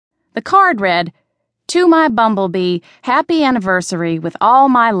The card read, "To my Bumblebee, happy anniversary with all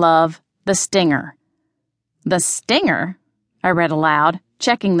my love, the Stinger." The Stinger? I read aloud,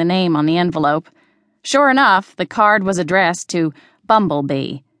 checking the name on the envelope. Sure enough, the card was addressed to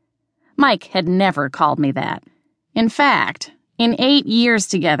Bumblebee. Mike had never called me that. In fact, in 8 years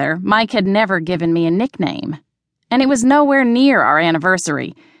together, Mike had never given me a nickname. And it was nowhere near our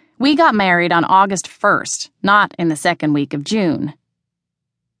anniversary. We got married on August 1st, not in the second week of June.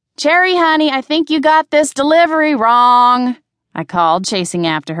 "Cherry, honey, I think you got this delivery wrong," I called, chasing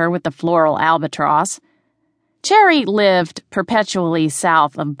after her with the floral albatross. Cherry lived perpetually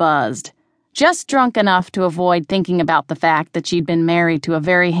south of Buzzed, just drunk enough to avoid thinking about the fact that she'd been married to a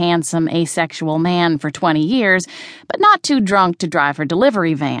very handsome asexual man for 20 years, but not too drunk to drive her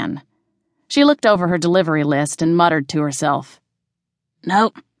delivery van. She looked over her delivery list and muttered to herself.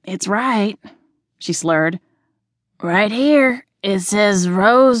 "Nope, it's right," she slurred. "Right here. It says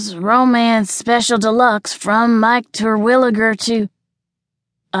Rose Romance Special Deluxe from Mike Terwilliger to...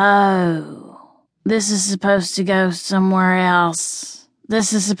 Oh, this is supposed to go somewhere else.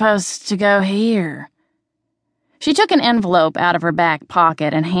 This is supposed to go here." She took an envelope out of her back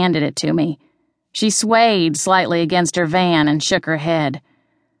pocket and handed it to me. She swayed slightly against her van and shook her head.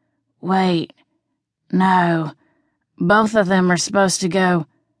 "Wait, no, both of them are supposed to go..."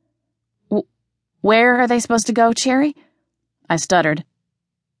 "Where are they supposed to go, Cherry?" I stuttered.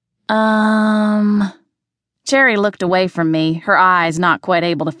 Cherry looked away from me, her eyes not quite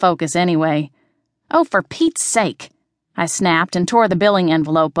able to focus anyway. "Oh, for Pete's sake," I snapped and tore the billing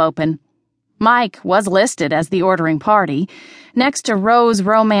envelope open. Mike was listed as the ordering party. Next to Rose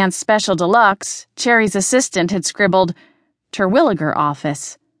Romance Special Deluxe, Cherry's assistant had scribbled, "Terwilliger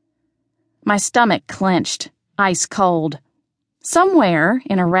Office." My stomach clenched, ice cold. Somewhere,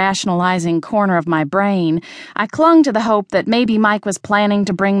 in a rationalizing corner of my brain, I clung to the hope that maybe Mike was planning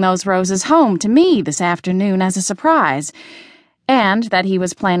to bring those roses home to me this afternoon as a surprise, and that he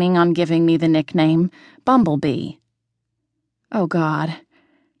was planning on giving me the nickname Bumblebee. Oh, God.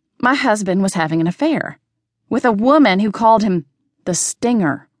 My husband was having an affair with a woman who called him the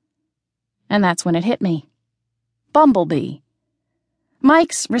Stinger. And that's when it hit me. Bumblebee.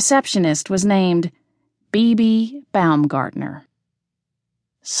 Mike's receptionist was named Bebe Baumgartner.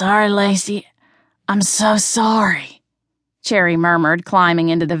 "Sorry, Lacey. I'm so sorry," Cherry murmured, climbing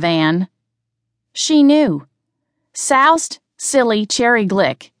into the van. She knew. Soused, silly Cherry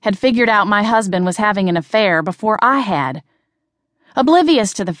Glick had figured out my husband was having an affair before I had.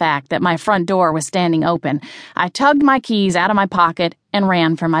 Oblivious to the fact that my front door was standing open, I tugged my keys out of my pocket and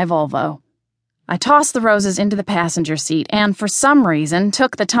ran for my Volvo. I tossed the roses into the passenger seat and, for some reason,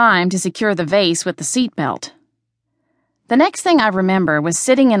 took the time to secure the vase with the seatbelt. The next thing I remember was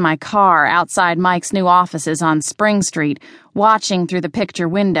sitting in my car outside Mike's new offices on Spring Street, watching through the picture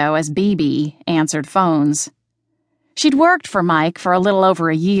window as Bebe answered phones. She'd worked for Mike for a little over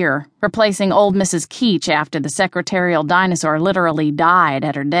a year, replacing old Mrs. Keach after the secretarial dinosaur literally died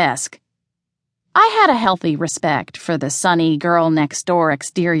at her desk. I had a healthy respect for the sunny girl-next-door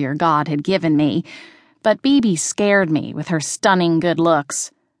exterior God had given me, but Bebe scared me with her stunning good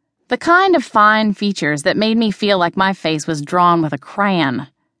looks. The kind of fine features that made me feel like my face was drawn with a crayon.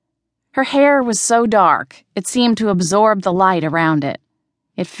 Her hair was so dark, it seemed to absorb the light around it.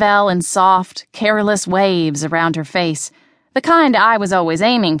 It fell in soft, careless waves around her face, the kind I was always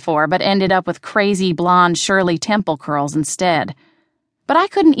aiming for but ended up with crazy blonde Shirley Temple curls instead. But I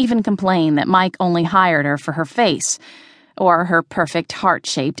couldn't even complain that Mike only hired her for her face, or her perfect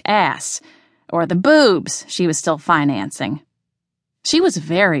heart-shaped ass, or the boobs she was still financing. She was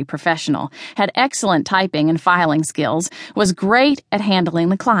very professional, had excellent typing and filing skills, was great at handling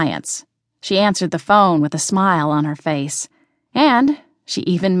the clients. She answered the phone with a smile on her face, and she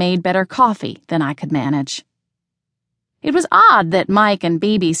even made better coffee than I could manage. It was odd that Mike and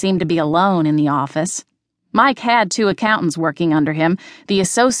Bebe seemed to be alone in the office. Mike had 2 accountants working under him, the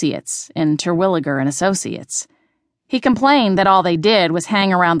associates in Terwilliger and Associates. He complained that all they did was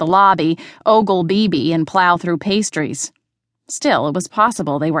hang around the lobby, ogle Bebe, and plow through pastries. Still, it was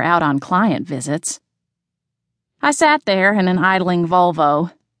possible they were out on client visits. I sat there in an idling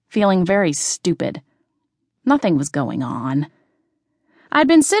Volvo, feeling very stupid. Nothing was going on. I'd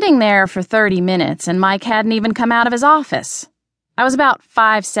been sitting there for 30 minutes, and Mike hadn't even come out of his office. I was about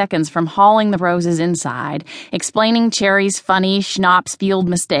 5 seconds from hauling the roses inside, explaining Cherry's funny schnapps-fueled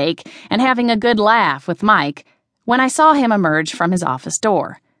mistake, and having a good laugh with Mike, when I saw him emerge from his office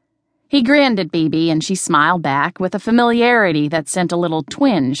door. He grinned at Bebe, and she smiled back with a familiarity that sent a little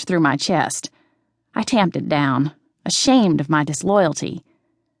twinge through my chest. I tamped it down, ashamed of my disloyalty.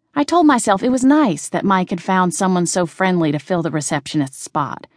 I told myself it was nice that Mike had found someone so friendly to fill the receptionist's spot.